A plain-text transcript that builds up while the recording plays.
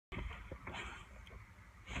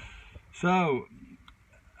So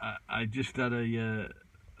I just had the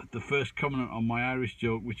first comment on my Irish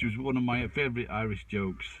joke, which was one of my favourite Irish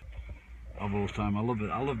jokes of all time. I love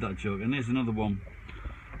it. I love that joke. And here's another one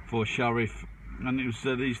for Sharif. And it was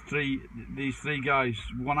these three guys.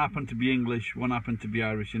 One happened to be English, one happened to be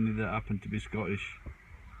Irish, and the other happened to be Scottish.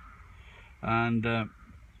 And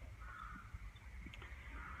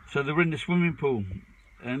so they were in the swimming pool,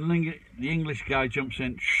 and the English guy jumps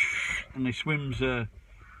in, and he swims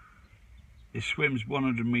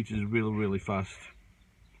 100 meters really fast.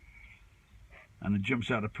 And he jumps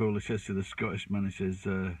out of the pool. He says to the Scottishman, he says,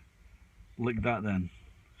 "Lick that then."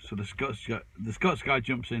 So the Scots guy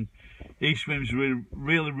jumps in. He swims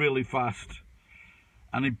really fast,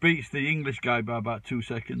 and he beats the English guy by about 2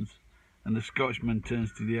 seconds. And the Scotsman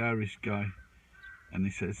turns to the Irish guy, and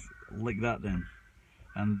he says, "Lick that then."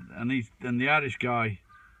 And the Irish guy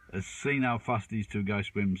has seen how fast these two guys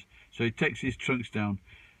swims, so he takes his trunks down,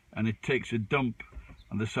 and he takes a dump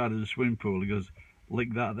on the side of the swimming pool. He goes,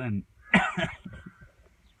 "Lick that then."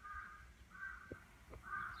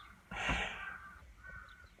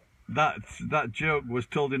 That joke was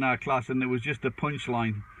told in our class, and it was just a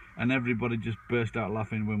punchline, and everybody just burst out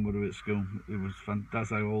laughing when we were at school. It was fun. That's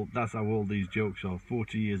how old these jokes are.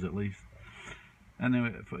 40 years at least.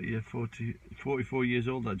 Anyway, yeah, 44 years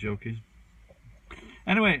old that joke is.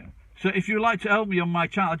 Anyway, so if you'd like to help me on my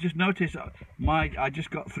channel, I just noticed I just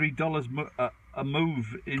got $3 a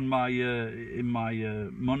move in my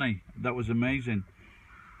money. That was amazing.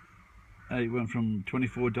 It went from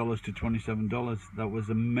 $24 to $27. That was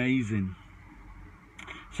amazing.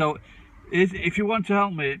 So if you want to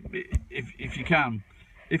help me, if you can,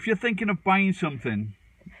 if you're thinking of buying something,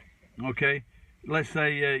 okay, let's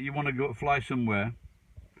say you want to go fly somewhere,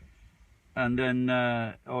 and then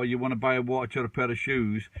or you want to buy a watch or a pair of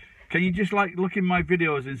shoes, can you just like look in my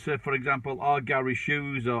videos and say, for example, Arrghgarry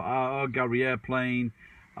shoes or Arrghgarry airplane,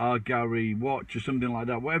 Arrghgarry watch or something like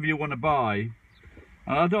that, whatever you want to buy.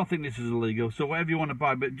 And I don't think this is illegal, so whatever you want to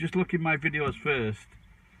buy, but just look in my videos first,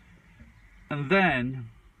 and then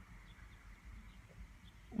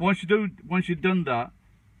once you've done that,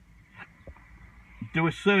 do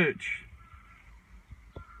a search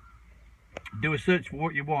for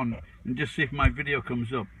what you want, and just see if my video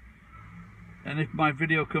comes up. And if my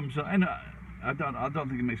video comes up, and I don't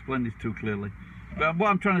think I'm explaining this too clearly, but what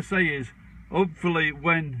I'm trying to say is, hopefully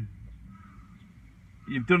when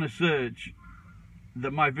you've done a search,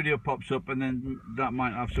 that my video pops up, and then that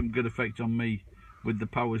might have some good effect on me with the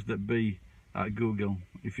powers that be at Google,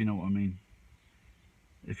 if you know what I mean.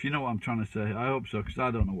 If you know what I'm trying to say, I hope so, because I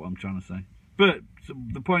don't know what I'm trying to say. But so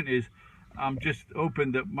the point is, I'm just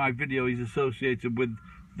hoping that my video is associated with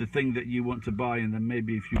the thing that you want to buy, and then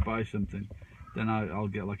maybe if you buy something, then I'll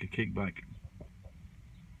get like a kickback.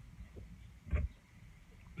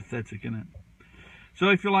 Pathetic, isn't it? So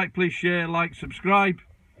if you like, please share, like, subscribe.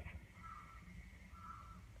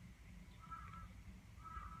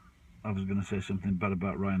 I was going to say something bad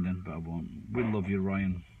about Ryan then, but I won't. We love you,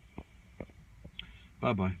 Ryan.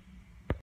 Bye-bye.